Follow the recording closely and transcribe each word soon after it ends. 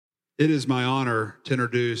It is my honor to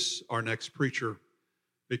introduce our next preacher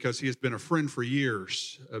because he has been a friend for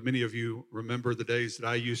years. Many of you remember the days that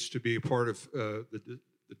I used to be a part of the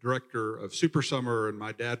director of Super Summer and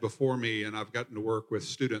my dad before me, and I've gotten to work with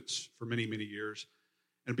students for many, many years.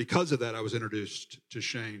 And because of that, I was introduced to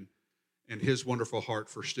Shane and his wonderful heart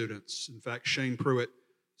for students. In fact, Shane Pruitt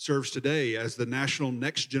serves today as the National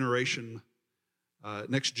Next Gen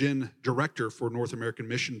Director for North American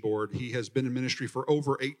Mission Board. He has been in ministry for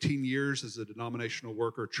over 18 years as a denominational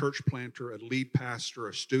worker, church planter, a lead pastor,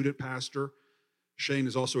 a student pastor. Shane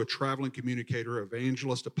is also a traveling communicator,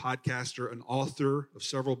 evangelist, a podcaster, an author of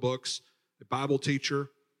several books, a Bible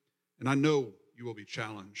teacher. And I know you will be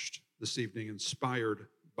challenged this evening, inspired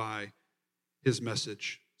by his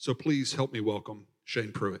message. So please help me welcome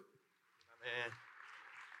Shane Pruitt. Man.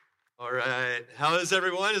 All right. How is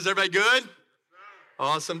everyone? Is everybody good?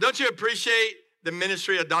 Awesome. Don't you appreciate the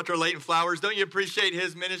ministry of Dr. Leighton Flowers? Don't you appreciate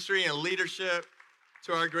his ministry and leadership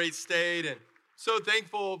to our great state? And so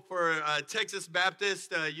thankful for Texas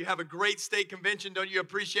Baptist. You have a great state convention. Don't you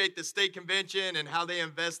appreciate the state convention and how they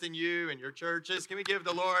invest in you and your churches? Can we give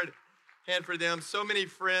the Lord a hand for them? So many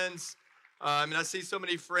friends. And I see so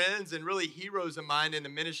many friends and really heroes of mine in the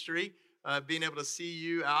ministry, being able to see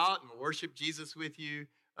you out and worship Jesus with you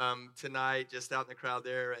tonight, just out in the crowd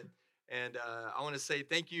there. And I want to say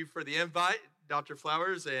thank you for the invite, Dr.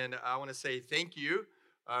 Flowers, and I want to say thank you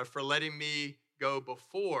for letting me go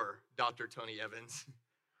before Dr. Tony Evans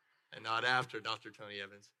and not after Dr. Tony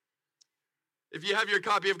Evans. If you have your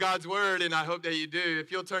copy of God's Word, and I hope that you do,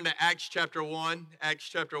 if you'll turn to Acts chapter 1, Acts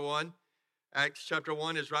chapter 1. Acts chapter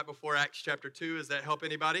 1 is right before Acts chapter 2. Does that help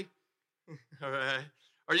anybody? All right.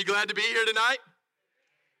 Are you glad to be here tonight?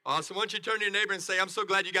 Awesome. Why don't you turn to your neighbor and say, I'm so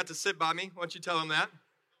glad you got to sit by me. Why don't you tell him that?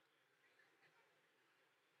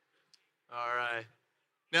 All right.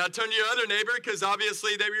 Now turn to your other neighbor, because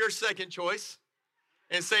obviously they were your second choice,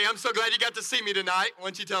 and say, I'm so glad you got to see me tonight. Why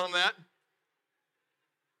don't you tell them that?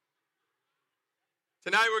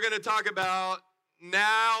 Tonight we're going to talk about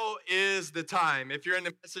Now is the Time. If you're in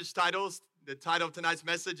the message titles, the title of tonight's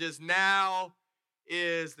message is Now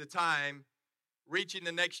is the Time, reaching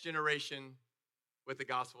the next generation with the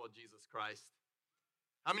gospel of Jesus Christ.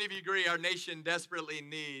 How many of you agree our nation desperately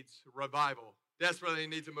needs revival? Desperately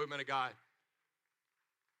needs a movement of God.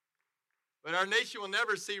 But our nation will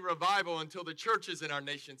never see revival until the churches in our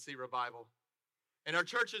nation see revival. And our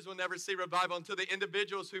churches will never see revival until the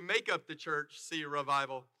individuals who make up the church see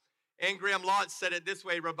revival. Anne Graham Lotz said it this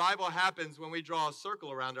way: revival happens when we draw a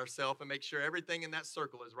circle around ourselves and make sure everything in that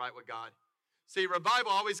circle is right with God. See,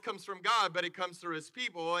 revival always comes from God, but it comes through his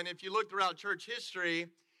people. And if you look throughout church history,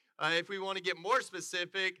 if we want to get more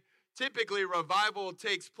specific, typically revival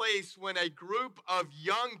takes place when a group of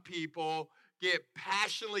young people get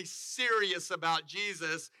passionately serious about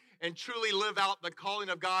Jesus and truly live out the calling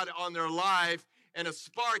of God on their life, and a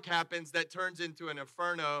spark happens that turns into an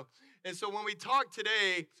inferno. And so when we talk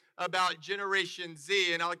today about Generation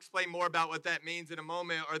Z, and I'll explain more about what that means in a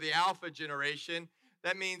moment, or the Alpha generation,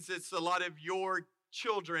 that means it's a lot of your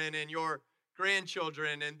children and your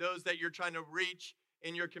grandchildren and those that you're trying to reach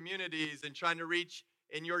in your communities and trying to reach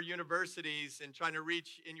in your universities and trying to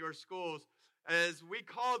reach in your schools. As we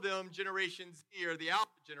call them Generation Z, or the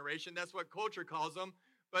Alpha generation, that's what culture calls them.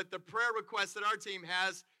 But the prayer request that our team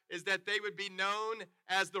has is that they would be known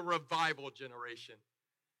as the revival generation.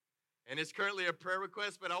 And it's currently a prayer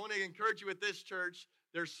request, but I want to encourage you with this, church.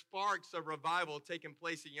 There's sparks of revival taking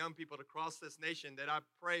place in young people across this nation that I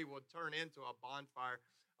pray will turn into a bonfire.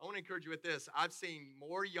 I want to encourage you with this. I've seen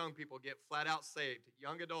more young people get flat out saved,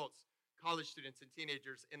 young adults, college students, and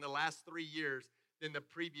teenagers in the last 3 years than the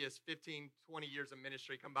previous 15, 20 years of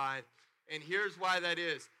ministry combined. And here's why that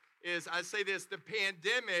is I say this: the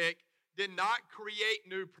pandemic did not create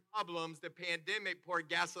new problems. The pandemic poured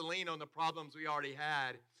gasoline on the problems we already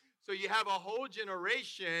had. So you have a whole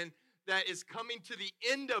generation that is coming to the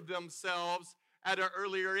end of themselves at an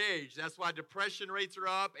earlier age. That's why depression rates are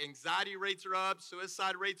up, anxiety rates are up,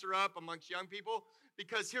 suicide rates are up amongst young people,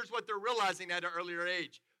 because here's what they're realizing at an earlier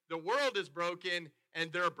age. The world is broken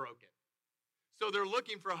and they're broken. So they're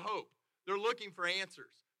looking for hope. They're looking for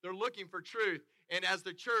answers. They're looking for truth. And as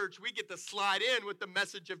the church, we get to slide in with the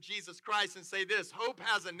message of Jesus Christ and say this: hope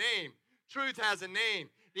has a name. Truth has a name.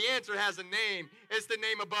 The answer has a name. It's the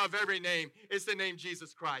name above every name. It's the name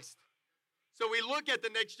Jesus Christ. So we look at the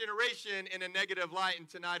next generation in a negative light, and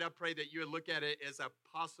tonight I pray that you would look at it as a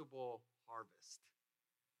possible harvest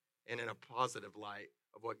and in a positive light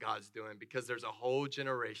of what God's doing, because there's a whole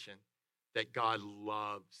generation that God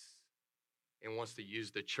loves and wants to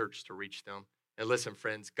use the church to reach them. And listen,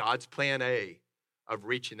 friends, God's plan A of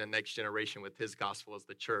reaching the next generation with his gospel as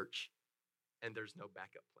the church, and there's no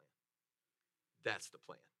backup plan. That's the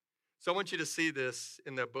plan. So I want you to see this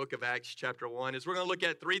in the book of Acts chapter 1. We're going to look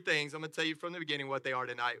at three things. I'm going to tell you from the beginning what they are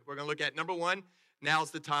tonight. We're going to look at, number one, now's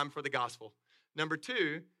the time for the gospel. Number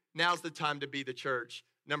two, now's the time to be the church.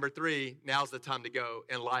 Number three, now's the time to go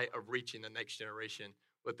in light of reaching the next generation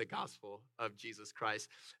with the gospel of Jesus Christ.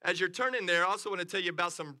 As you're turning there, I also want to tell you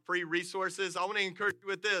about some free resources. I want to encourage you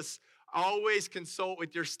with this. Always consult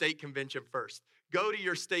with your state convention first. Go to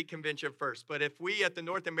your state convention first. But if we at the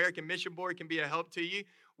North American Mission Board can be a help to you,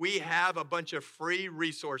 we have a bunch of free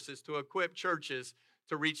resources to equip churches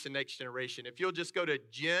to reach the next generation. If you'll just go to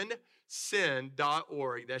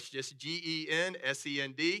gensend.org, that's just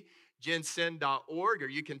GENSEND, gensend.org, or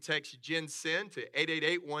you can text GenSend to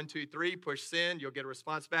 888-123, push send, you'll get a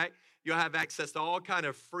response back. You'll have access to all kind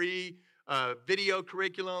of free video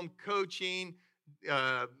curriculum, coaching,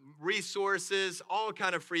 resources, all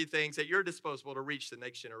kind of free things at your disposal to reach the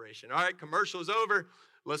next generation. All right, commercial's over.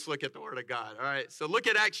 Let's look at the Word of God. All right, so look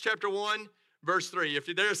at Acts chapter 1, verse 3. If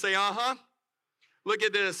you're there, say, uh-huh. Look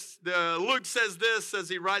at this. Luke says this as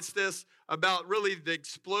he writes this about really the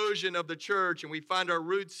explosion of the church, and we find our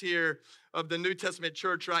roots here of the New Testament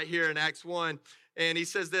church right here in Acts 1. And he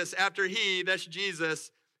says this, after he, that's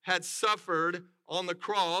Jesus, had suffered on the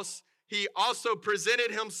cross, he also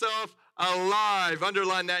presented himself alive,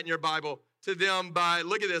 underline that in your Bible, to them by,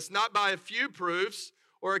 look at this, not by a few proofs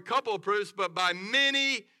or a couple of proofs, but by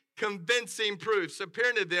many convincing proofs,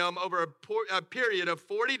 appearing to them over a period of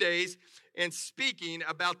 40 days and speaking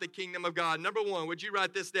about the kingdom of God. Number one, would you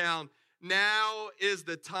write this down? Now is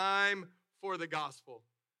the time for the gospel,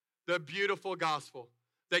 the beautiful gospel,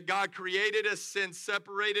 that God created us, sin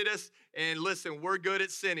separated us, and listen, we're good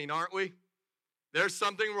at sinning, aren't we? There's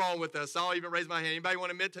something wrong with us. I'll even raise my hand. Anybody want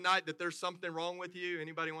to admit tonight that there's something wrong with you?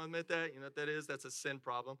 Anybody want to admit that? You know what that is? That's a sin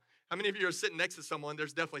problem. How many of you are sitting next to someone,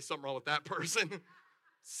 there's definitely something wrong with that person?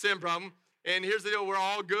 Sin problem. And here's the deal, we're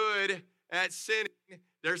all good at sinning.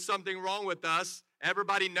 There's something wrong with us.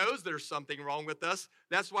 Everybody knows there's something wrong with us.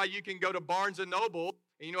 That's why you can go to Barnes & Noble,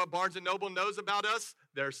 and you know what Barnes & Noble knows about us?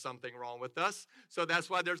 There's something wrong with us. So that's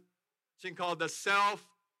why there's a section called the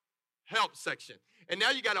self-help section. And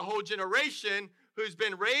now you got a whole generation who's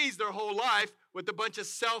been raised their whole life with a bunch of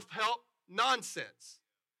self-help nonsense.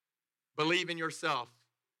 Believe in yourself.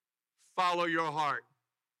 Follow your heart.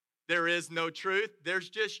 There is no truth. There's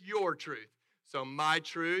just your truth. So my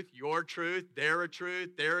truth, your truth, they're a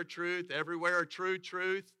truth, everywhere a true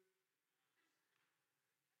truth.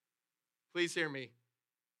 Please hear me.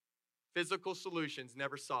 Physical solutions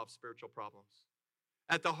never solve spiritual problems.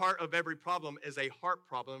 At the heart of every problem is a heart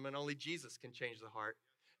problem, and only Jesus can change the heart.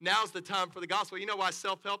 Now's the time for the gospel. You know why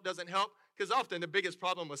self-help doesn't help? Because often the biggest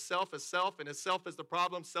problem with self, and if self is the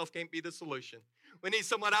problem, self can't be the solution. We need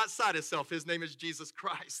someone outside of self. His name is Jesus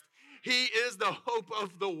Christ. He is the hope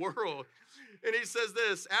of the world. And he says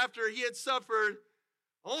this, after he had suffered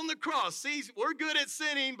on the cross. See, we're good at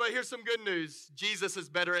sinning, but here's some good news. Jesus is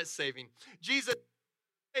better at saving. Jesus is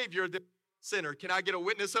the Savior than the sinner. Can I get a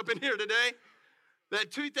witness up in here today?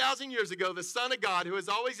 That 2,000 years ago, the Son of God, who has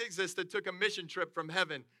always existed, took a mission trip from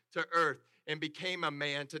heaven to earth and became a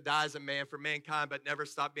man to die as a man for mankind, but never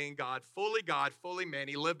stopped being God, fully man.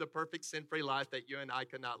 He lived a perfect sin-free life that you and I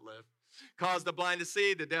could not live. Caused the blind to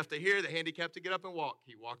see, the deaf to hear, the handicapped to get up and walk.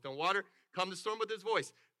 He walked on water, calmed the storm with his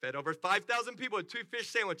voice, fed over 5,000 people with 2 fish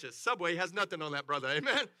sandwiches. Subway has nothing on that, brother,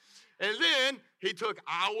 amen? And then he took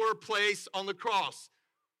our place on the cross.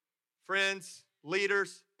 Friends,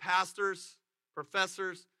 leaders, pastors,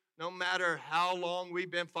 professors, no matter how long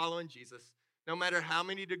we've been following Jesus, no matter how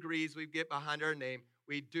many degrees we get behind our name,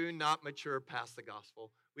 we do not mature past the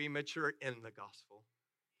gospel. We mature in the gospel.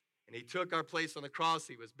 And he took our place on the cross.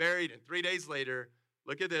 He was buried, and 3 days later,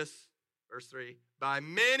 look at this, verse 3, by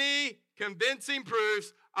many convincing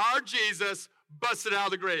proofs, our Jesus busted out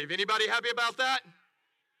of the grave. Anybody happy about that?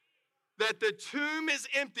 That the tomb is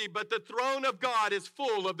empty, but the throne of God is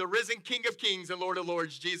full of the risen King of Kings and Lord of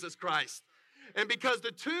Lords, Jesus Christ. And because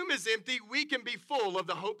the tomb is empty, we can be full of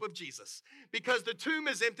the hope of Jesus. Because the tomb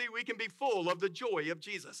is empty, we can be full of the joy of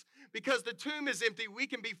Jesus. Because the tomb is empty, we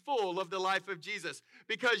can be full of the life of Jesus.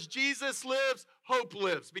 Because Jesus lives, hope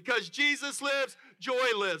lives. Because Jesus lives,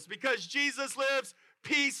 joy lives. Because Jesus lives,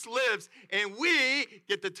 peace lives. And we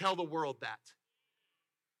get to tell the world that.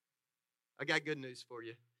 I got good news for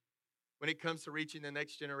you. When it comes to reaching the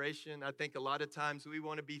next generation, I think a lot of times we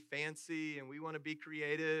want to be fancy and we want to be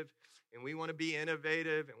creative and we want to be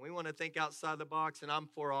innovative and we want to think outside the box, and I'm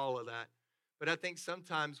for all of that. But I think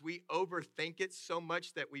sometimes we overthink it so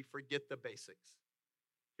much that we forget the basics.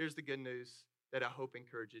 Here's the good news that I hope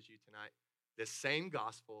encourages you tonight. The same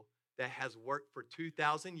gospel that has worked for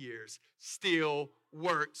 2,000 years still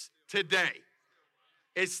works today.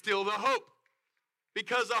 It's still the hope.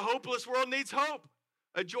 Because a hopeless world needs hope.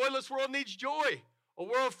 A joyless world needs joy. A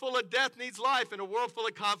world full of death needs life, and a world full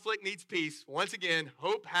of conflict needs peace. Once again,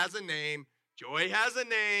 hope has a name, joy has a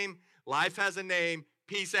name, life has a name,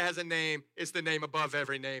 peace has a name. It's the name above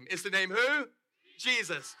every name. It's the name who?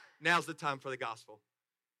 Jesus. Now's the time for the gospel.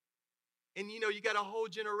 And you got a whole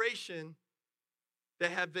generation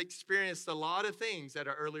that have experienced a lot of things at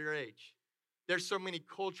an earlier age. There's so many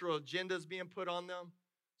cultural agendas being put on them,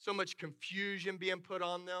 so much confusion being put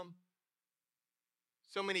on them,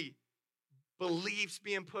 so many beliefs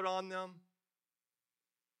being put on them.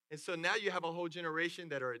 And so now you have a whole generation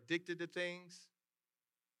that are addicted to things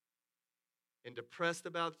and depressed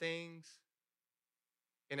about things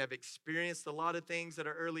and have experienced a lot of things at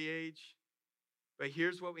an early age. But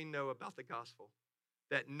here's what we know about the gospel,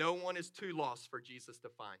 that no one is too lost for Jesus to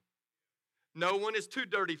find. No one is too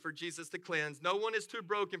dirty for Jesus to cleanse. No one is too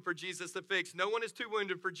broken for Jesus to fix. No one is too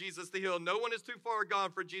wounded for Jesus to heal. No one is too far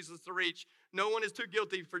gone for Jesus to reach. No one is too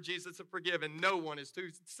guilty for Jesus to forgive. And no one is too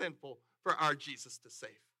sinful for our Jesus to save.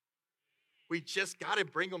 We just got to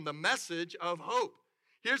bring them the message of hope.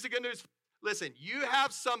 Here's the good news. Listen, you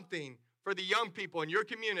have something for the young people in your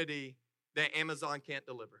community that Amazon can't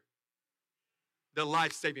deliver. The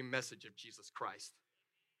life-saving message of Jesus Christ.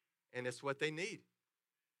 And it's what they need.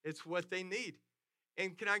 It's what they need.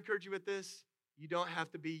 And can I encourage you with this? You don't have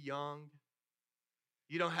to be young.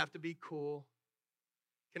 You don't have to be cool.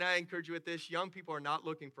 Can I encourage you with this? Young people are not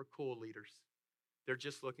looking for cool leaders. They're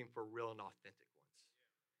just looking for real and authentic ones.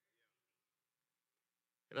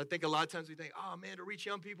 And I think a lot of times we think, oh man, to reach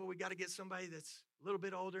young people, we got to get somebody that's a little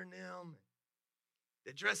bit older than them,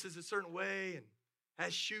 that dresses a certain way and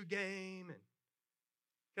has shoe game. And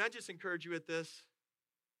can I just encourage you with this?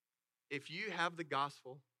 If you have the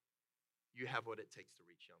gospel, you have what it takes to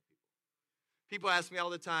reach young people. People ask me all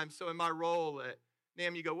the time, so in my role at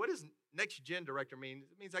NAM, you go, what does Next Gen Director mean?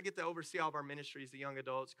 It means I get to oversee all of our ministries, the young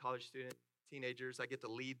adults, college students, teenagers. I get to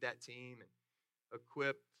lead that team and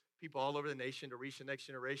equip people all over the nation to reach the next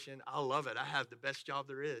generation. I love it. I have the best job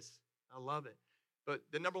there is. I love it. But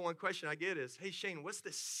the number one question I get is, hey, Shane, what's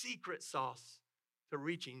the secret sauce to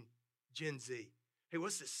reaching Gen Z? Hey,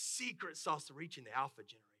 what's the secret sauce to reaching the Alpha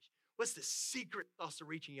generation? What's the secret sauce to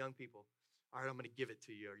reaching young people? All right, I'm going to give it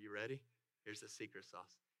to you. Are you ready? Here's the secret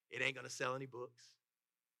sauce. It ain't going to sell any books.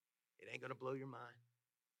 It ain't going to blow your mind.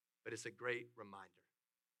 But it's a great reminder.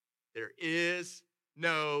 There is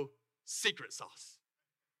no secret sauce.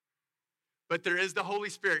 But there is the Holy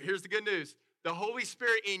Spirit. Here's the good news. The Holy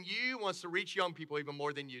Spirit in you wants to reach young people even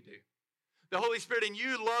more than you do. The Holy Spirit in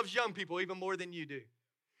you loves young people even more than you do.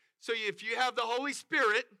 So if you have the Holy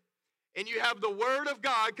Spirit and you have the Word of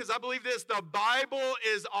God, because I believe this, the Bible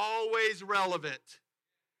is always relevant.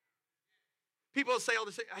 People say all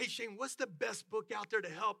this, hey, Shane, what's the best book out there to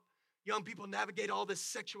help young people navigate all this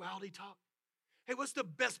sexuality talk? Hey, what's the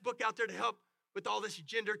best book out there to help with all this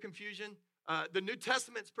gender confusion? The New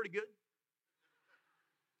Testament's pretty good.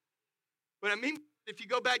 But I mean, if you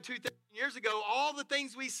go back 2,000 years ago, all the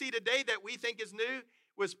things we see today that we think is new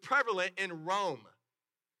was prevalent in Rome.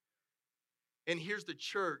 And here's the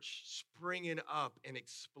church springing up and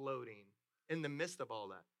exploding in the midst of all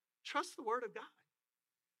that. Trust the Word of God.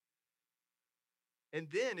 And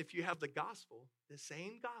then if you have the gospel, the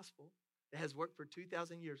same gospel that has worked for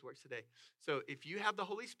 2,000 years works today. So if you have the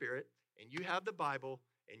Holy Spirit and you have the Bible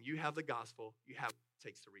and you have the gospel, you have what it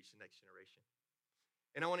takes to reach the next generation.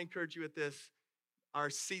 And I want to encourage you with this. Our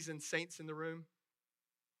seasoned saints in the room,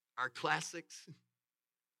 our classics,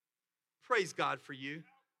 praise God for you.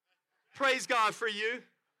 Praise God for you.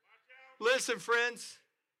 Listen, friends,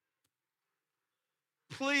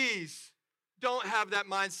 please don't have that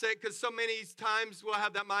mindset, because so many times we'll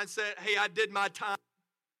have that mindset, hey, I did my time.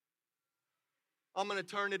 I'm going to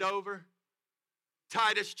turn it over.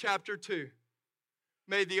 Titus chapter 2.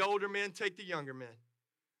 May the older men take the younger men.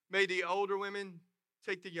 May the older women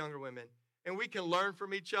take the younger women. And we can learn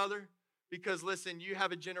from each other, because, listen, you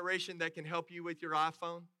have a generation that can help you with your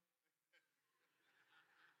iPhone.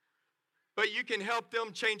 But you can help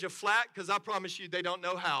them change a flat, because I promise you they don't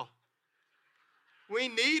know how. We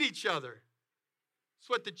need each other. It's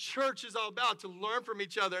what the church is all about, to learn from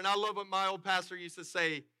each other. And I love what my old pastor used to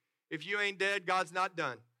say, if you ain't dead, God's not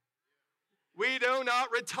done. We do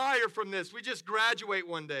not retire from this. We just graduate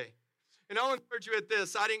one day. And I'll encourage you with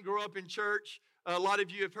this. I didn't grow up in church. A lot of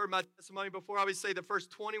you have heard my testimony before. I always say the first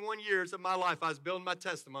 21 years of my life, I was building my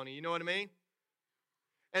testimony. You know what I mean?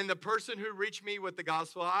 And the person who reached me with the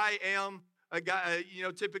gospel, I am a guy,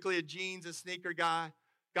 typically a jeans and sneaker guy.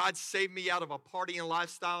 God saved me out of a partying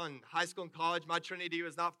lifestyle in high school and college. My Trinity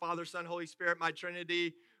was not Father, Son, Holy Spirit. My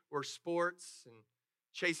Trinity were sports and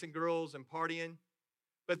chasing girls and partying.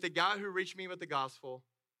 But the guy who reached me with the gospel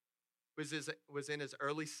was in his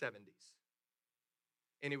early 70s.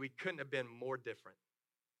 And we couldn't have been more different.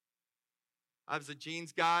 I was a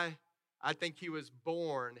jeans guy. I think he was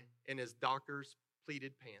born in his Dockers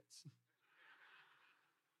pleated pants.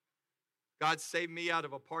 God saved me out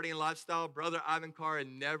of a partying lifestyle. Brother Ivan Carr had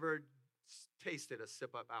never tasted a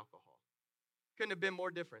sip of alcohol. Couldn't have been more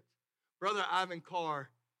different. Brother Ivan Carr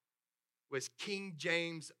was King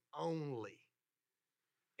James only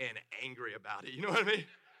and angry about it. You know what I mean?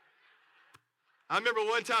 I remember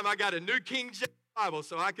one time I got a new King James Bible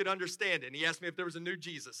so I could understand it. And he asked me if there was a new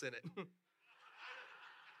Jesus in it.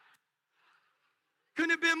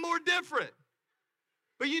 Couldn't have been more different.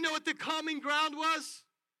 But you know what the common ground was?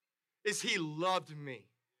 Is he loved me.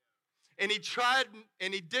 And he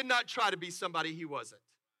did not try to be somebody he wasn't.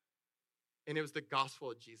 And it was the gospel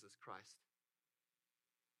of Jesus Christ.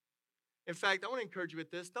 In fact, I want to encourage you with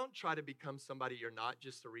this. Don't try to become somebody you're not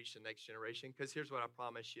just to reach the next generation, because here's what I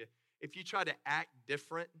promise you. If you try to act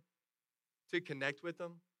different to connect with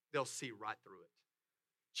them, they'll see right through it.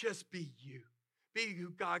 Just be you. Be who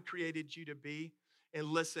God created you to be. And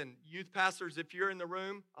listen, youth pastors, if you're in the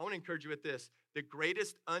room, I want to encourage you with this. The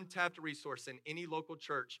greatest untapped resource in any local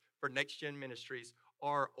church for next-gen ministries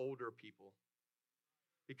are older people,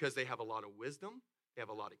 because they have a lot of wisdom, they have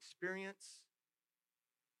a lot of experience,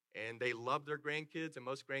 and they love their grandkids, and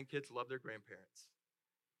most grandkids love their grandparents.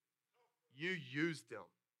 You use them,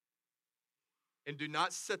 and do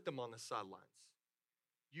not set them on the sidelines.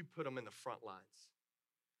 You put them in the front lines.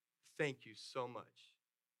 Thank you so much.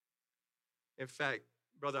 In fact,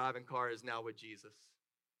 Brother Ivan Carr is now with Jesus.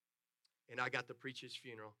 And I got to preach his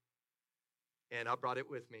funeral. And I brought it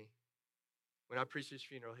with me. When I preached his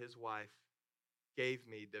funeral, his wife gave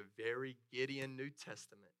me the very Gideon New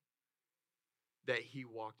Testament that he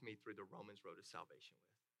walked me through the Romans road of salvation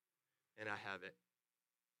with. And I have it.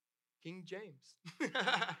 King James.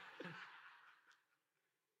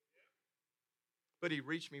 But he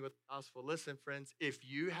reached me with the gospel. Listen, friends, if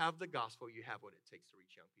you have the gospel, you have what it takes to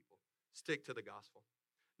reach young people. Stick to the gospel.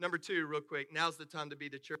 Number 2, real quick, now's the time to be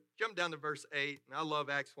the church. Jump down to verse 8, and I love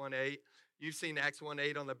Acts 1:8. You've seen Acts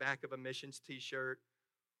 1:8 on the back of a missions t-shirt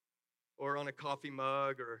or on a coffee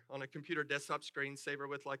mug or on a computer desktop screensaver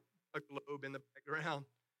with like a globe in the background.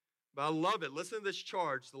 But I love it. Listen to this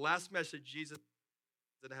charge. The last message Jesus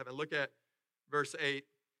in heaven. Look at verse 8. It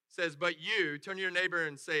says, but you, turn to your neighbor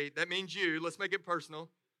and say, that means you. Let's make it personal.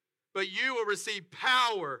 But you will receive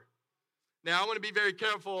power. Now, I want to be very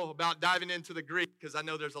careful about diving into the Greek, because I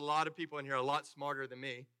know there's a lot of people in here a lot smarter than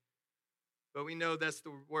me. But we know that's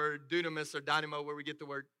the word dunamis or dynamo, where we get the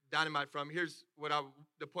word dynamite from. Here's what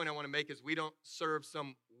the point I want to make is we don't serve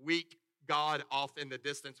some weak God off in the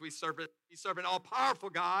distance. We serve an all-powerful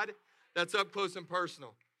God that's up close and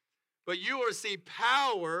personal. But you will receive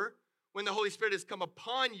power when the Holy Spirit has come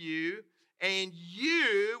upon you, and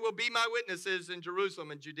you will be my witnesses in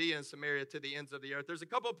Jerusalem and Judea and Samaria to the ends of the earth. There's a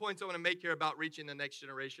couple of points I want to make here about reaching the next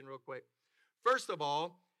generation real quick. First of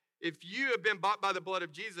all, if you have been bought by the blood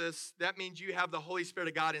of Jesus, that means you have the Holy Spirit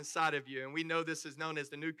of God inside of you. And we know this is known as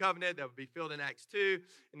the New Covenant. That would be filled in Acts 2.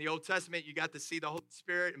 In the Old Testament, you got to see the Holy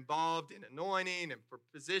Spirit involved in anointing and for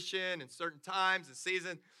position in certain times and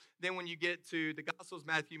seasons. Then when you get to the Gospels,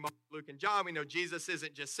 Matthew, Mark, Luke, and John, we know Jesus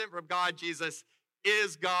isn't just sent from God. Jesus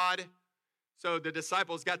is God. So the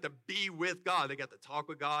disciples got to be with God. They got to talk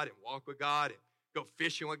with God and walk with God and go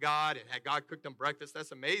fishing with God and had God cook them breakfast.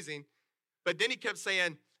 That's amazing. But then he kept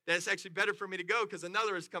saying that it's actually better for me to go because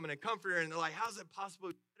another is coming, a comforter. And they're like, how's it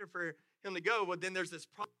possible better for him to go? Well, then there's this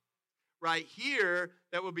promise right here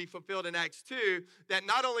that will be fulfilled in Acts 2, that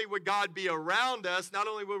not only would God be around us, not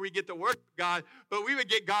only would we get to work with God, but we would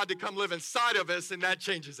get God to come live inside of us, and that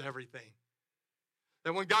changes everything.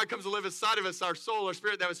 That when God comes to live inside of us, our soul, our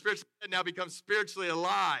spirit that was spiritually dead now becomes spiritually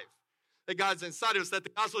alive. That God's inside of us, that the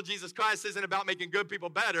gospel of Jesus Christ isn't about making good people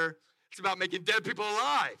better. It's about making dead people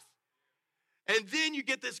alive. And then you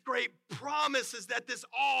get this great promise is that this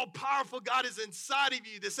all-powerful God is inside of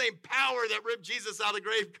you. The same power that ripped Jesus out of the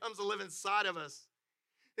grave comes to live inside of us.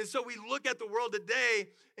 And so we look at the world today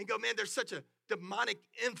and go, man, there's such a demonic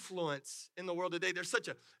influence in the world today. There's such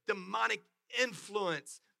a demonic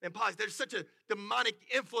influence in politics. There's such a demonic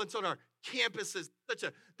influence on our campuses, such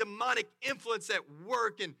a demonic influence at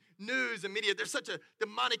work and news and media. There's such a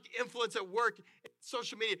demonic influence at work and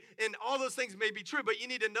social media. And all those things may be true, but you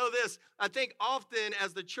need to know this. I think often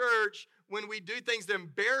as the church, when we do things to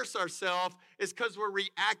embarrass ourselves, it's because we're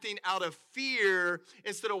reacting out of fear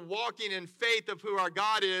instead of walking in faith of who our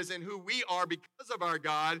God is and who we are because of our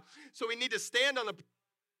God. So we need to stand on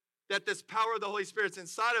that this power of the Holy Spirit's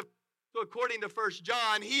inside of us. So according to 1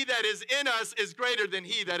 John, he that is in us is greater than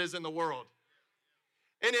he that is in the world.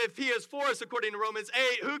 And if he is for us, according to Romans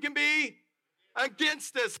 8, who can be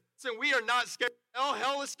against us? And we are not scared of hell.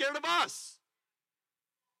 Hell is scared of us.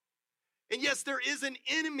 And yes, there is an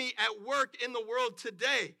enemy at work in the world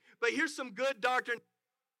today. But here's some good doctrine.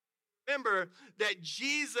 Remember that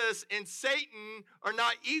Jesus and Satan are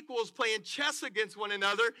not equals playing chess against one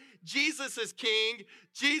another. Jesus is king.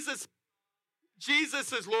 Jesus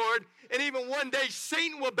is Lord. And even one day,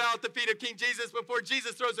 Satan will bow at the feet of King Jesus before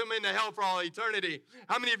Jesus throws him into hell for all eternity.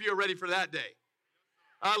 How many of you are ready for that day?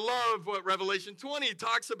 I love what Revelation 20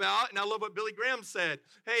 talks about, and I love what Billy Graham said.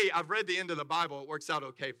 Hey, I've read the end of the Bible. It works out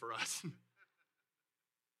okay for us.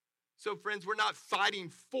 So, friends, we're not fighting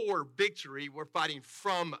for victory. We're fighting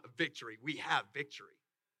from victory. We have victory.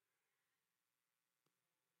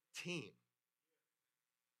 Team.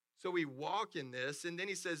 So we walk in this, and then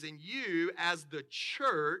he says, and you, as the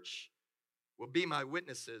church, will be my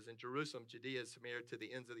witnesses in Jerusalem, Judea, Samaria, to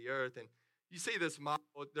the ends of the earth. And you see this model.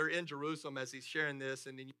 They're in Jerusalem as he's sharing this,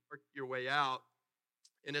 and then you work your way out.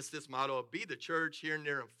 And it's this model of be the church here,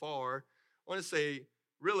 near, and far. I want to say,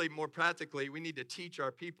 really, more practically, we need to teach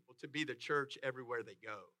our people to be the church everywhere they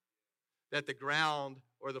go. That the ground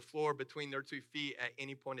or the floor between their 2 feet at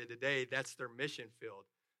any point of the day, that's their mission field.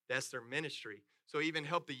 That's their ministry. So even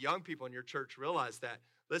help the young people in your church realize that.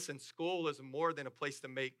 Listen, school is more than a place to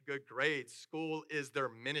make good grades. School is their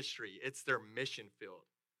ministry. It's their mission field.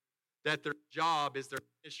 That their job is their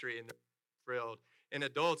ministry and they're thrilled. And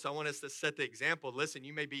adults, I want us to set the example. Listen,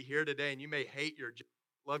 you may be here today and you may hate your job,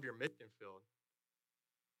 love your mission field.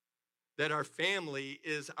 That our family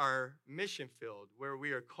is our mission field where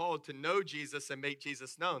we are called to know Jesus and make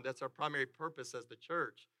Jesus known. That's our primary purpose as the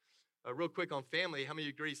church. Real quick on family, how many of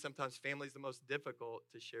you agree sometimes family is the most difficult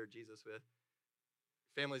to share Jesus with?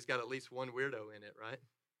 Family's got at least one weirdo in it, right?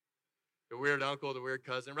 The weird uncle, the weird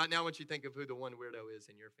cousin. Right now, I want you to think of who the one weirdo is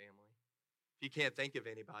in your family. If you can't think of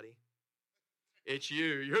anybody, it's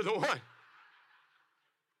you. You're the one.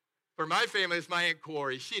 For my family, it's my Aunt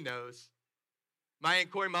Corey. She knows. My Aunt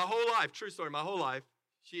Corey, my whole life, true story, my whole life,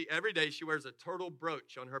 every day she wears a turtle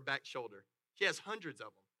brooch on her back shoulder. She has hundreds of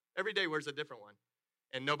them. Every day wears a different one.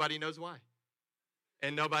 And nobody knows why.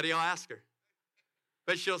 And nobody will ask her.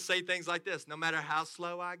 But she'll say things like this, no matter how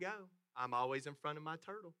slow I go, I'm always in front of my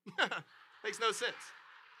turtle. Makes no sense.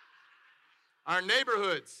 Our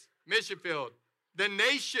neighborhoods, mission field. The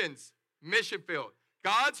nations, mission field.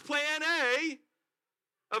 God's plan A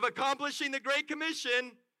of accomplishing the Great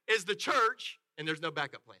Commission is the church, and there's no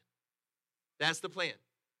backup plan. That's the plan.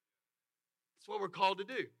 That's what we're called to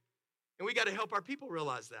do. And we got to help our people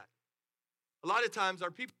realize that. A lot of times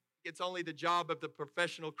our people, it's only the job of the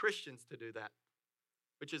professional Christians to do that,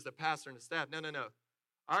 which is the pastor and the staff. No.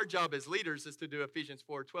 Our job as leaders is to do Ephesians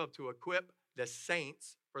 4:12, to equip the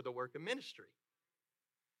saints for the work of ministry.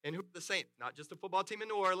 And who are the saints? Not just a football team in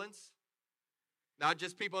New Orleans, not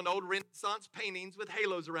just people in old Renaissance paintings with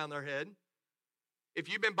halos around their head. If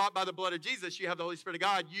you've been bought by the blood of Jesus, you have the Holy Spirit of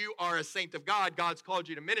God, you are a saint of God. God's called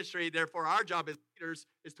you to ministry. Therefore, our job as leaders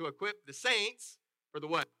is to equip the saints for the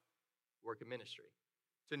what? Work of ministry.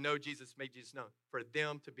 To know Jesus, make Jesus known. For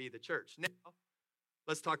them to be the church. Now,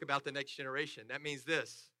 let's talk about the next generation. That means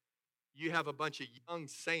this. You have a bunch of young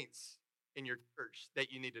saints in your church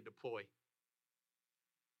that you need to deploy.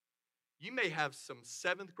 You may have some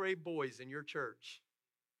 7th grade boys in your church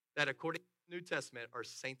that, according to the New Testament, are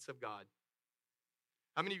saints of God.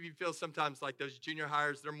 How many of you feel sometimes like those junior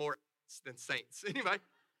hires, they're more than saints? Anybody?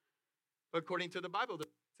 But according to the Bible, they're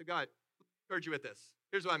saints of God. I'll encourage you with this.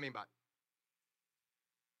 Here's what I mean by it.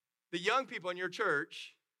 The young people in your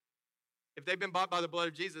church, if they've been bought by the blood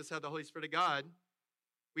of Jesus, have the Holy Spirit of God,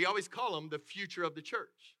 we always call them the future of the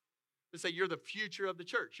church. We say, you're the future of the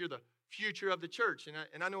church. You're the future of the church.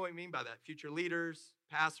 And I know what I mean by that. Future leaders,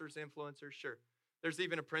 pastors, influencers, sure. There's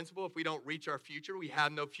even a principle, if we don't reach our future, we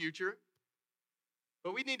have no future.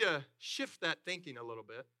 But we need to shift that thinking a little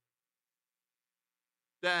bit.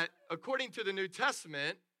 That according to the New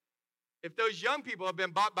Testament, if those young people have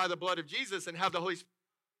been bought by the blood of Jesus and have the Holy Spirit,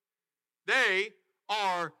 they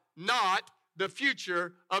are not the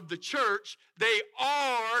future of the church. They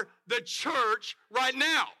are the church right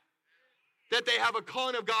now. That they have a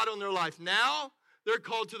calling of God on their life now. They're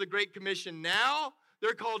called to the Great Commission now.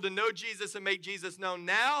 They're called to know Jesus and make Jesus known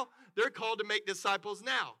now. They're called to make disciples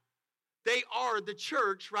now. They are the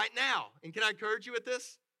church right now. And can I encourage you with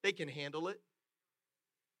this? They can handle it.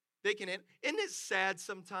 They can, isn't it sad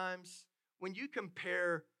sometimes when you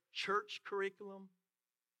compare church curriculum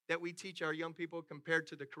that we teach our young people compared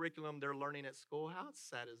to the curriculum they're learning at school? How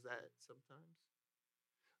sad is that sometimes?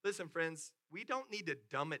 Listen, friends, we don't need to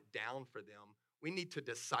dumb it down for them. We need to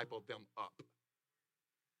disciple them up.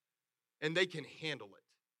 And they can handle it.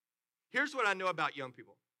 Here's what I know about young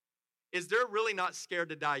people, is they're really not scared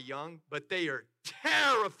to die young, but they are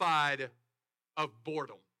terrified of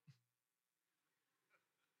boredom.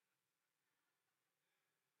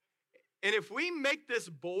 And if we make this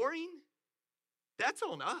boring, that's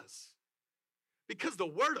on us. Because the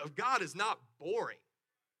Word of God is not boring.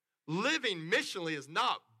 Living missionally is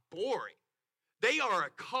not boring. They are a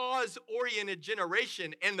cause-oriented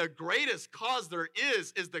generation, and the greatest cause there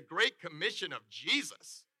is the Great Commission of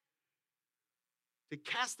Jesus. To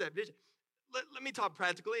cast that vision. Let me talk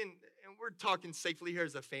practically, and we're talking safely here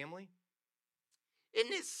as a family.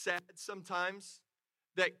 Isn't it sad sometimes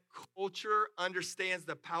that culture understands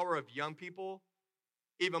the power of young people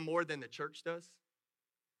even more than the church does?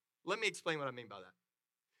 Let me explain what I mean by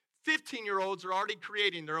that. 15-year-olds are already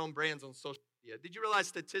creating their own brands on social media. Did you realize,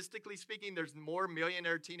 statistically speaking, there's more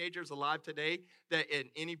millionaire teenagers alive today than at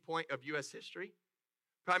any point of U.S. history?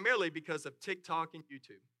 Primarily because of TikTok and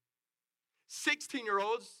YouTube.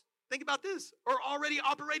 16-year-olds, think about this, are already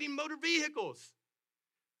operating motor vehicles.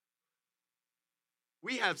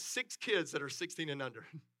 We have 6 kids that are 16 and under.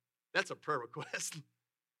 That's a prayer request.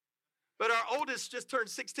 But our oldest just turned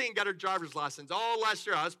 16, got her driver's license. All last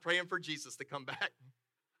year, I was praying for Jesus to come back.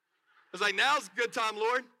 I was like, now's a good time,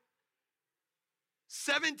 Lord.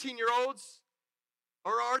 17-year-olds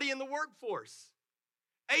are already in the workforce.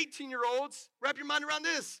 18-year-olds, wrap your mind around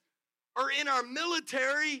this, are in our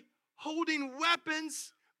military holding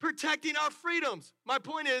weapons, protecting our freedoms. My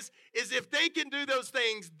point is if they can do those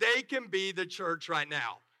things, they can be the church right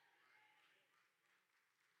now.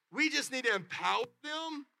 We just need to empower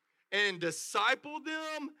them and disciple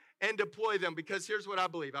them and deploy them, because here's what I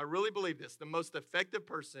believe. I really believe this. The most effective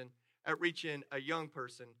person at reaching a young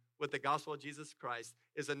person with the gospel of Jesus Christ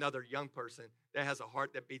is another young person that has a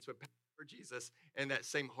heart that beats with passion for Jesus, and that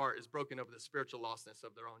same heart is broken over the spiritual lostness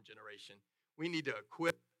of their own generation. We need to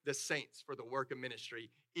equip the saints for the work of ministry,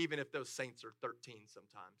 even if those saints are 13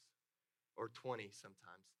 sometimes or 20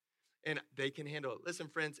 sometimes. And they can handle it. Listen,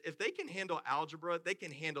 friends, if they can handle algebra, they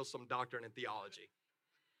can handle some doctrine and theology.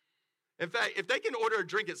 In fact, if they can order a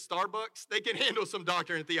drink at Starbucks, they can handle some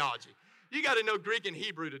doctrine and theology. You got to know Greek and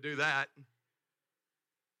Hebrew to do that.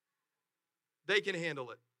 They can handle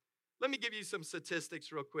it. Let me give you some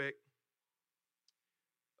statistics real quick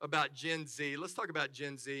about Gen Z. Let's talk about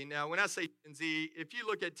Gen Z. Now, when I say Gen Z, if you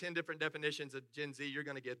look at 10 different definitions of Gen Z, you're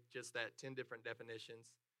going to get just that, 10 different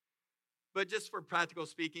definitions. But just for practical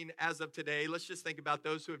speaking, as of today, let's just think about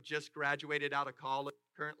those who have just graduated out of college,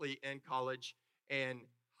 currently in college, and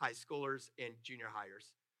high schoolers and junior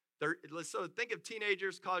hires. So think of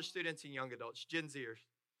teenagers, college students, and young adults, Gen Zers.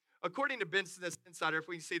 According to Business Insider, if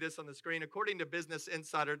we can see this on the screen, according to Business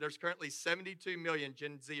Insider, there's currently 72 million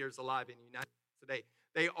Gen Zers alive in the United States today.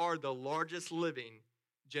 They are the largest living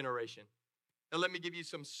generation. Now, let me give you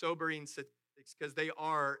some sobering statistics, because they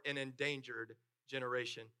are an endangered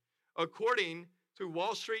generation. According to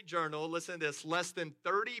Wall Street Journal, listen to this, less than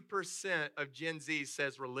 30% of Gen Z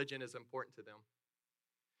says religion is important to them.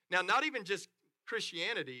 Now, not even just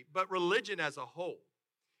Christianity, but religion as a whole.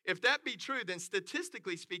 If that be true, then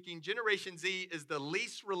statistically speaking, Generation Z is the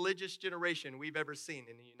least religious generation we've ever seen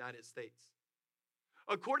in the United States.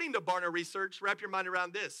 According to Barna Research, wrap your mind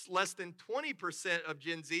around this, less than 20% of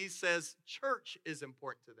Gen Z says church is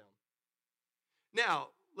important to them. Now,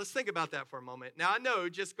 let's think about that for a moment. Now, I know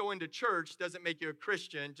just going to church doesn't make you a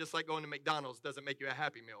Christian, just like going to McDonald's doesn't make you a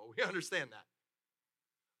Happy Meal. We understand that.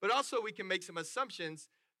 But also we can make some assumptions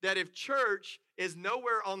that if church is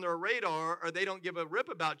nowhere on their radar, or they don't give a rip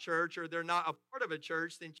about church, or they're not a part of a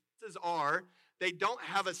church, then chances are they don't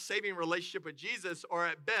have a saving relationship with Jesus, or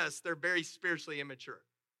at best, they're very spiritually immature.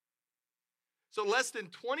 So less than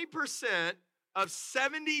 20% of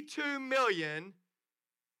 72 million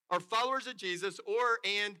are followers of Jesus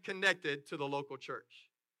and connected to the local church.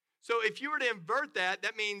 So if you were to invert that,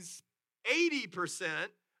 that means 80%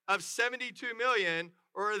 of 72 million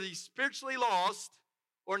are the spiritually lost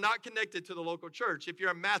or not connected to the local church. If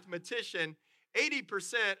you're a mathematician,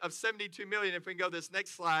 80% of 72 million, if we can go this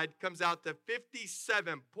next slide, comes out to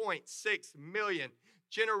 57.6 million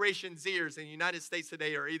Generation Zers in the United States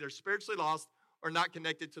today are either spiritually lost or not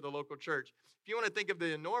connected to the local church. If you want to think of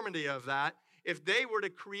the enormity of that, if they were to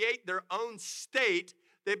create their own state,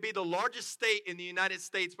 they'd be the largest state in the United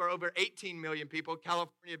States for over 18 million people.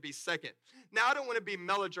 California would be second. Now, I don't want to be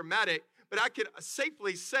melodramatic, but I could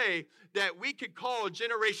safely say that we could call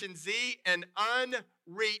Generation Z an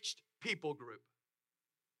unreached people group.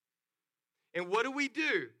 And what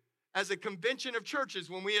do as a convention of churches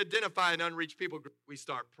when we identify an unreached people group? We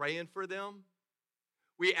start praying for them.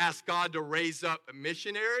 We ask God to raise up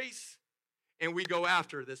missionaries, and we go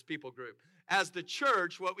after this people group. As the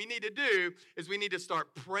church, what we need to do is we need to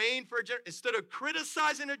start praying for a generation. Instead of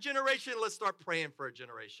criticizing a generation, let's start praying for a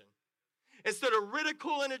generation. Instead of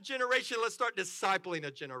ridiculing a generation, let's start discipling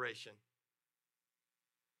a generation.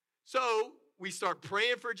 So we start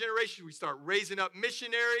praying for a generation. We start raising up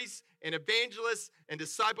missionaries and evangelists and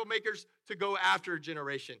disciple makers to go after a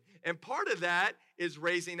generation. And part of that is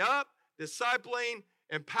raising up, discipling,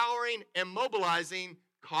 empowering, and mobilizing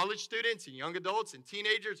college students and young adults and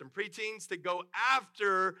teenagers and preteens to go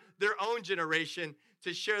after their own generation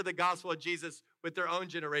to share the gospel of Jesus with their own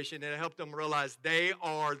generation and help them realize they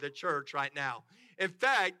are the church right now. In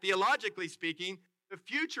fact, theologically speaking, the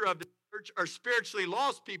future of the church are spiritually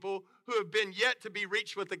lost people who have been yet to be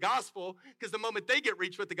reached with the gospel, because the moment they get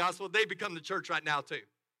reached with the gospel, they become the church right now too.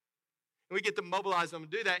 And we get to mobilize them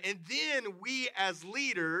and do that. And then we as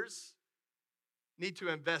leaders need to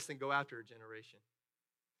invest and go after a generation.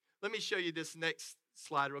 Let me show you this next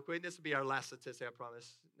slide real quick. This will be our last statistic, I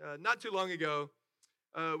promise. Not too long ago,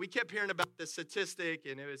 we kept hearing about this statistic,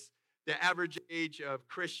 and it was the average age of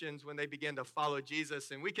Christians when they began to follow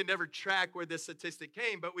Jesus. And we could never track where this statistic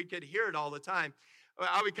came, but we could hear it all the time.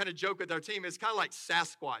 I would kind of joke with our team, it's kind of like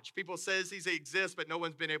Sasquatch. People say he exists, but no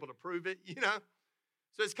one's been able to prove it, you know?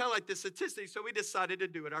 So it's kind of like this statistic. So we decided to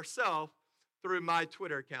do it ourselves through my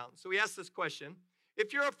Twitter account. So we asked this question: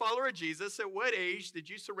 if you're a follower of Jesus, at what age did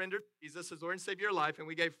you surrender to Jesus as Lord and Savior of your life? And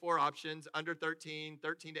we gave 4 options: under 13,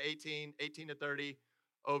 13 to 18, 18 to 30,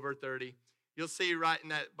 over 30. You'll see right in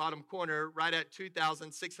that bottom corner, right at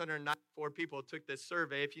 2,694 people took this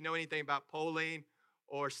survey. If you know anything about polling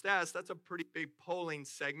or stats, that's a pretty big polling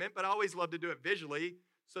segment, but I always love to do it visually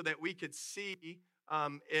so that we could see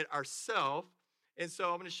it ourselves. And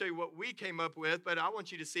so I'm going to show you what we came up with, but I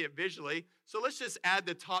want you to see it visually. So let's just add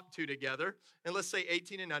the top 2 together, and let's say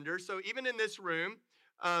 18 and under. So even in this room,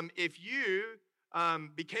 if you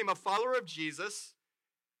became a follower of Jesus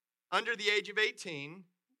under the age of 18,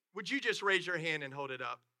 would you just raise your hand and hold it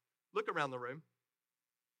up? Look around the room.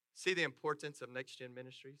 See the importance of Next Gen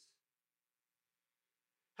Ministries?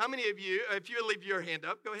 How many of you, if you leave your hand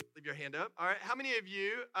up, go ahead, leave your hand up. All right. How many of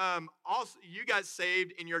you also you got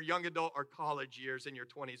saved in your young adult or college years in your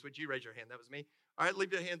 20s? Would you raise your hand? That was me. All right,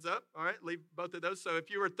 leave your hands up. All right, leave both of those. So if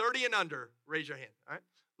you were 30 and under, raise your hand. All right.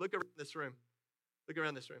 Look around this room. Look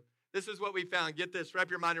around this room. This is what we found. Get this, wrap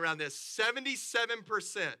your mind around this.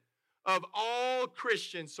 77% of all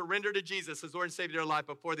Christians surrender to Jesus as Lord and Savior of their life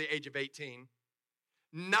before the age of 18.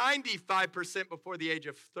 95% before the age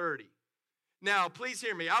of 30. Now, please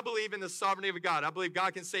hear me. I believe in the sovereignty of God. I believe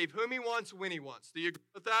God can save whom he wants, when he wants. Do you agree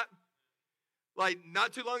with that? Like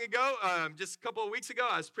not too long ago, just a couple of weeks ago,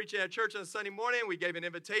 I was preaching at church on Sunday morning. We gave an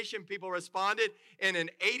invitation. People responded, and an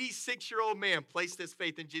 86-year-old man placed his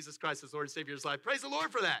faith in Jesus Christ as Lord and Savior of his life. Praise the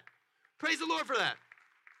Lord for that. Praise the Lord for that.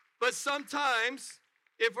 But sometimes,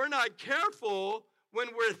 if we're not careful, when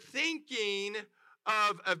we're thinking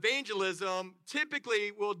of evangelism,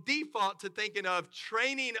 typically we'll default to thinking of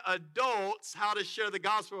training adults how to share the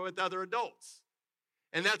gospel with other adults.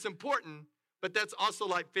 And that's important, but that's also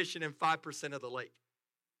like fishing in 5% of the lake.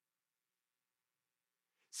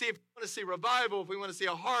 See, if we want to see revival, if we want to see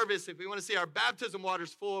a harvest, if we want to see our baptism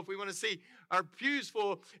waters full, if we want to see our pews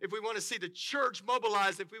full, if we want to see the church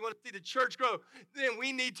mobilized, if we want to see the church grow, then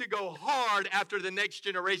we need to go hard after the next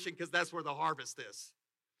generation, because that's where the harvest is.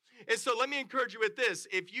 And so let me encourage you with this.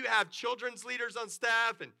 If you have children's leaders on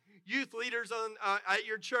staff and youth leaders at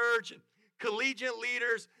your church and collegiate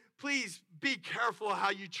leaders, please be careful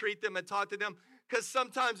how you treat them and talk to them, because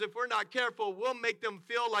sometimes if we're not careful, we'll make them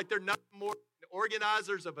feel like they're nothing more than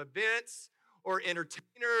organizers of events or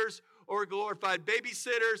entertainers or glorified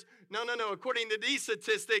babysitters. No. According to these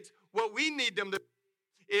statistics, what we need them to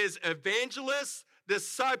be is evangelists,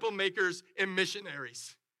 disciple makers, and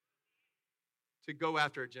missionaries to go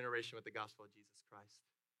after a generation with the gospel of Jesus Christ.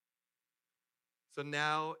 So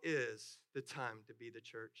now is the time to be the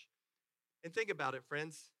church. And think about it,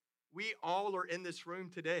 friends. We all are in this room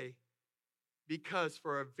today because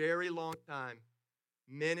for a very long time,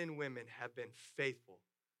 men and women have been faithful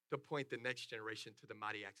to point the next generation to the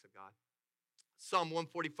mighty acts of God. Psalm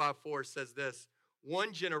 145:4 says this: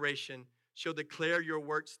 one generation shall declare your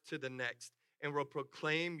works to the next and will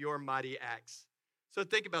proclaim your mighty acts. So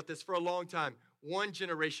think about this. For a long time, one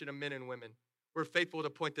generation of men and women were faithful to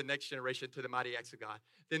point the next generation to the mighty acts of God.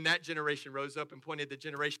 Then that generation rose up and pointed the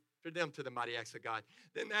generation after them to the mighty acts of God.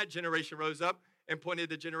 Then that generation rose up and pointed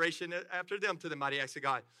the generation after them to the mighty acts of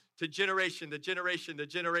God. To generation, the generation, the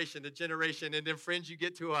generation, the generation. And then, friends, you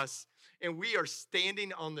get to us. And we are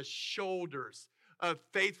standing on the shoulders of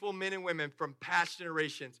faithful men and women from past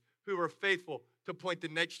generations who are faithful to point the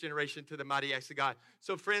next generation to the mighty acts of God.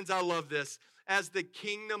 So, friends, I love this. As the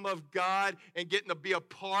kingdom of God and getting to be a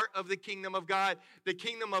part of the kingdom of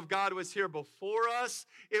God was here before us.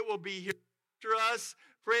 It will be here after us.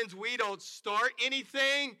 Friends, we don't start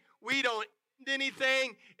anything. We don't end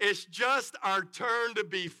anything. It's just our turn to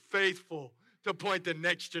be faithful to point the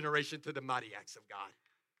next generation to the mighty acts of God.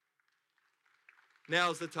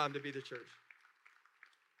 Now's the time to be the church.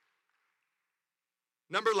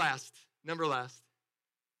 Number last.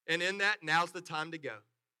 And in that, now's the time to go.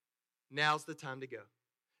 Now's the time to go.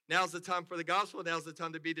 Now's the time for the gospel. Now's the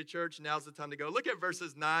time to be the church. Now's the time to go. Look at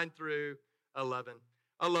verses 9 through 11.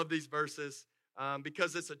 I love these verses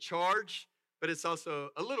because it's a charge, but it's also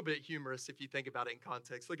a little bit humorous if you think about it in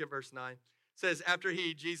context. Look at verse 9. It says, after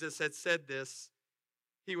Jesus had said this,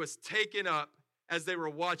 he was taken up as they were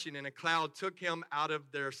watching, and a cloud took him out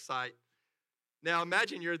of their sight. Now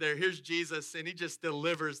imagine you're there. Here's Jesus, and he just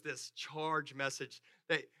delivers this charge message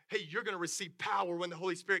that, hey, you're going to receive power when the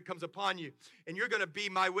Holy Spirit comes upon you, and you're going to be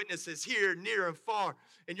my witnesses here, near, and far,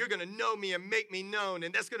 and you're going to know me and make me known,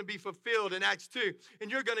 and that's going to be fulfilled in Acts 2, and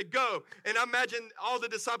you're going to go. And I imagine all the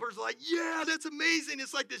disciples are like, yeah, that's amazing.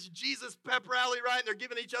 It's like this Jesus pep rally, right? And they're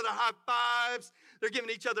giving each other high fives. They're giving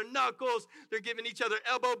each other knuckles. They're giving each other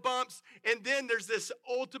elbow bumps. And then there's this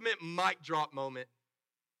ultimate mic drop moment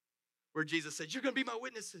where Jesus said, you're going to be my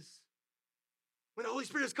witnesses. When the Holy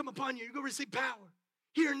Spirit has come upon you, you're going to receive power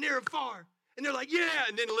here, near, and far. And they're like, yeah.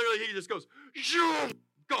 And then literally he just goes, zoom,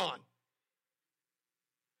 gone.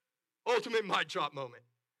 Ultimate mic drop moment.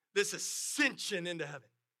 This ascension into heaven.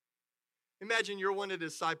 Imagine you're one of the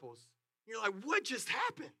disciples. You're like, what just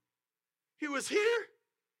happened? He was here,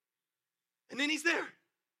 and then he's there.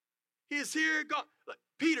 He is here, gone. Like,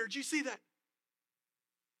 Peter, did you see that?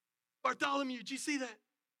 Bartholomew, did you see that?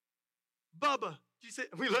 Bubba, did you see?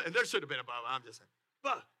 There should have been a Bubba. I'm just saying.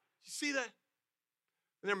 Bubba, did you see that?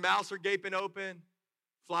 And their mouths are gaping open.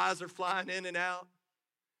 Flies are flying in and out.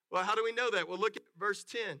 Well, how do we know that? Well, look at verse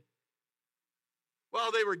 10.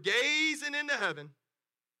 While they were gazing into heaven,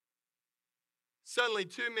 suddenly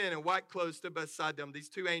two men in white clothes stood beside them, these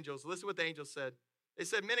two angels. Listen to what the angels said. They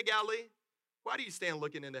said, men of Galilee, why do you stand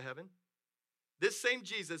looking into heaven? This same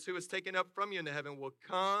Jesus who was taken up from you into heaven will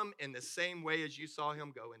come in the same way as you saw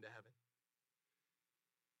him go into heaven.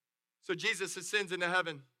 So Jesus ascends into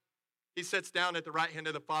heaven. He sits down at the right hand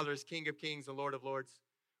of the Father as King of Kings and Lord of Lords.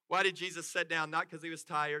 Why did Jesus sit down? Not because he was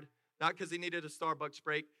tired, not because he needed a Starbucks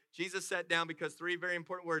break. Jesus sat down because three very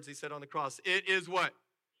important words he said on the cross. It is what?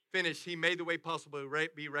 Finished. He made the way possible to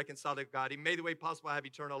be reconciled to God. He made the way possible to have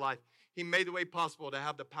eternal life. He made the way possible to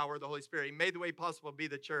have the power of the Holy Spirit. He made the way possible to be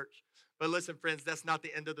the church. But listen, friends, that's not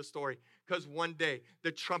the end of the story, because one day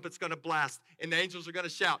the trumpet's going to blast and the angels are going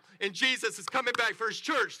to shout, and Jesus is coming back for his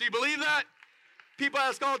church. Do you believe that? People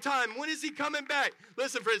ask all the time, when is he coming back?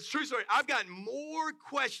 Listen, friends, true story. I've gotten more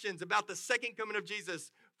questions about the second coming of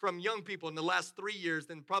Jesus from young people in the last 3 years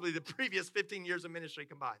than probably the previous 15 years of ministry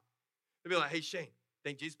combined. They'll be like, hey, Shane,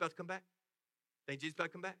 think Jesus about to come back? Think Jesus about to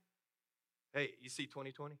come back? Hey, you see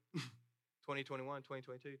 2020, 2021,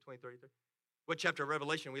 2022, 2033? What chapter of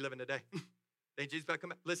Revelation are we living today? Think Jesus about to come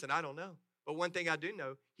back? Listen, I don't know. But one thing I do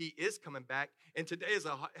know, he is coming back. And today is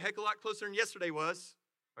a heck of a lot closer than yesterday was.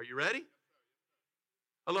 Are you ready?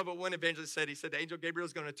 I love what one evangelist said. He said, the angel Gabriel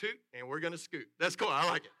is going to toot and we're going to scoot. That's cool. I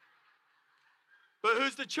like it. But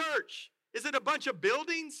who's the church? Is it a bunch of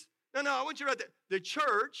buildings? No, I want you to write that. The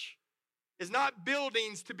church is not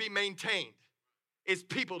buildings to be maintained. It's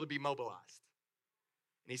people to be mobilized.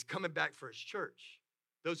 And he's coming back for his church,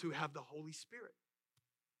 those who have the Holy Spirit.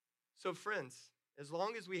 So friends, as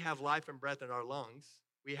long as we have life and breath in our lungs,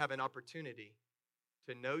 we have an opportunity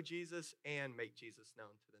to know Jesus and make Jesus known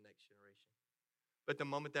to the next generation. But the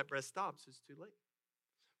moment that breath stops, it's too late.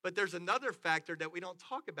 But there's another factor that we don't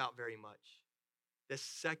talk about very much. The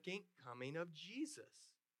second coming of Jesus.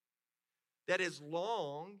 That as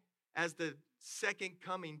long as the second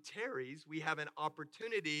coming tarries, we have an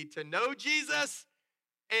opportunity to know Jesus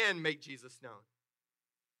and make Jesus known.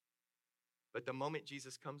 But the moment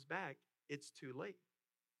Jesus comes back, it's too late.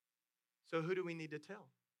 So who do we need to tell?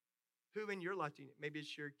 Who in your life do you need? Maybe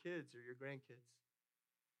it's your kids or your grandkids.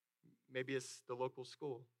 Maybe it's the local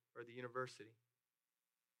school or the university.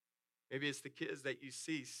 Maybe it's the kids that you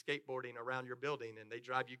see skateboarding around your building and they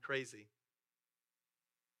drive you crazy.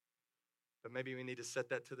 But maybe we need to set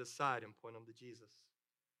that to the side and point them to Jesus.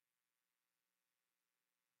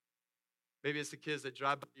 Maybe it's the kids that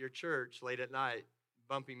drive by your church late at night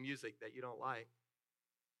bumping music that you don't like.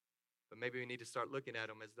 But maybe we need to start looking at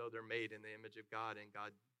them as though they're made in the image of God and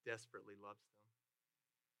God desperately loves them.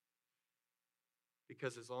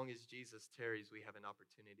 Because as long as Jesus tarries, we have an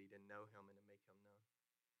opportunity to know him and to make him known.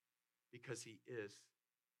 Because he is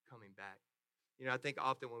coming back. You know, I think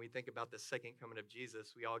often when we think about the second coming of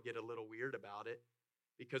Jesus, we all get a little weird about it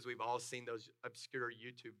because we've all seen those obscure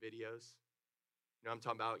YouTube videos. You know, I'm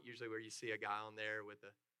talking about usually where you see a guy on there with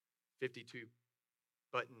a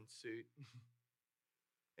 52-button suit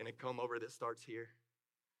and a comb over that starts here.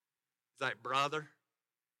 It's like, brother,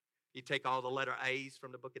 you take all the letter A's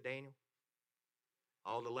from the book of Daniel,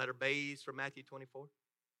 all the letter B's from Matthew 24,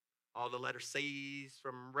 all the letter C's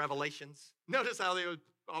from Revelations. Notice how they would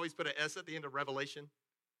always put an S at the end of Revelation.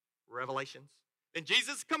 Revelations. And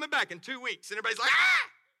Jesus is coming back in 2 weeks. And everybody's like, ah!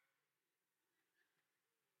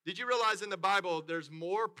 Did you realize in the Bible there's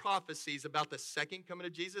more prophecies about the second coming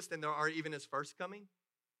of Jesus than there are even his first coming?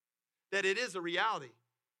 That it is a reality.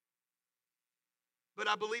 But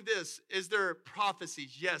I believe this. Is there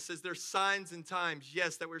prophecies? Yes. Is there signs and times?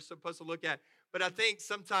 Yes, that we're supposed to look at. But I think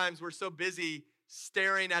sometimes we're so busy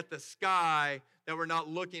staring at the sky that we're not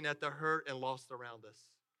looking at the hurt and lost around us.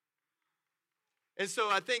 And so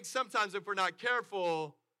I think sometimes if we're not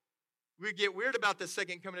careful, we get weird about the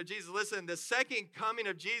second coming of Jesus. Listen, the second coming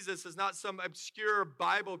of Jesus is not some obscure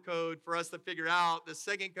Bible code for us to figure out. The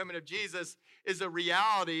second coming of Jesus is a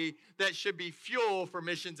reality that should be fuel for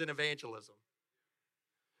missions and evangelism.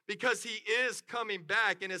 Because he is coming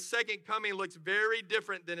back, and his second coming looks very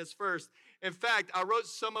different than his first. In fact, I wrote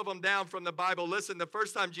some of them down from the Bible. Listen, the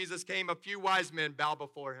first time Jesus came, a few wise men bowed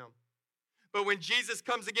before him. But when Jesus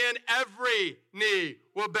comes again, every knee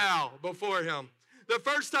will bow before him. The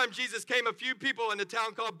first time Jesus came, a few people in a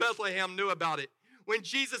town called Bethlehem knew about it. When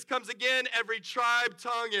Jesus comes again, every tribe,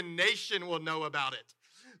 tongue, and nation will know about it.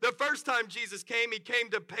 The first time Jesus came, he came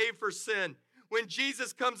to pay for sin. When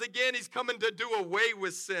Jesus comes again, he's coming to do away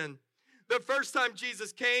with sin. The first time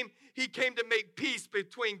Jesus came, he came to make peace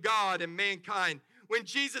between God and mankind. When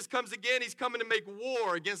Jesus comes again, he's coming to make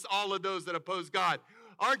war against all of those that oppose God.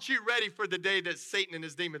 Aren't you ready for the day that Satan and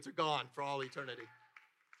his demons are gone for all eternity?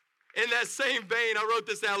 In that same vein, I wrote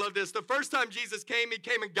this down. I love this. The first time Jesus came, he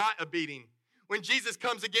came and got a beating. When Jesus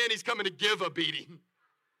comes again, he's coming to give a beating.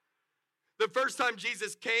 The first time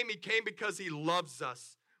Jesus came, he came because he loves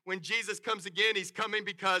us. When Jesus comes again, he's coming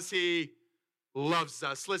because he loves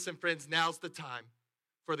us. Listen, friends, now's the time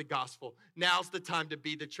for the gospel. Now's the time to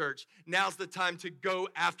be the church. Now's the time to go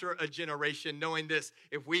after a generation, knowing this: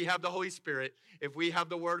 if we have the Holy Spirit, if we have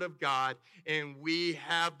the Word of God, and we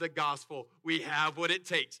have the gospel, we have what it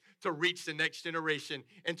takes to reach the next generation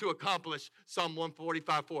and to accomplish Psalm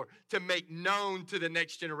 145:4, to make known to the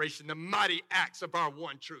next generation the mighty acts of our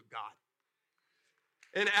one true God.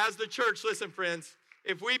 And as the church, listen, friends,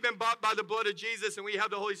 if we've been bought by the blood of Jesus and we have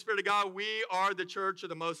the Holy Spirit of God, we are the church of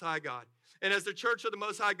the Most High God. And as the church of the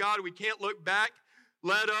Most High God, we can't look back,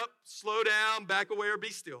 let up, slow down, back away, or be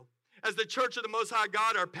still. As the church of the Most High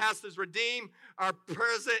God, our past is redeemed, our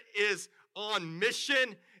present is on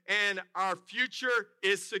mission, and our future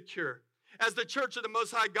is secure. As the church of the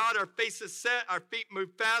Most High God, our face is set, our feet move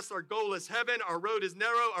fast, our goal is heaven, our road is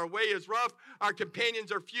narrow, our way is rough, our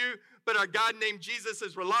companions are few, but our God named Jesus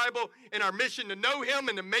is reliable, and our mission to know him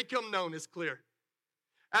and to make him known is clear.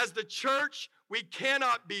 As the church, we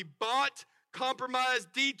cannot be bought,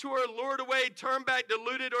 compromised, detoured, lured away, turned back,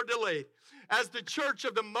 diluted, or delayed. As the church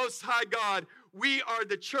of the Most High God, we are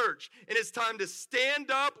the church, and it's time to stand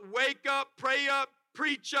up, wake up, pray up,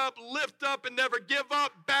 preach up, lift up, and never give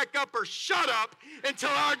up, back up, or shut up until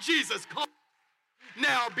our Jesus calls.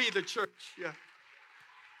 Now be the church. Yeah.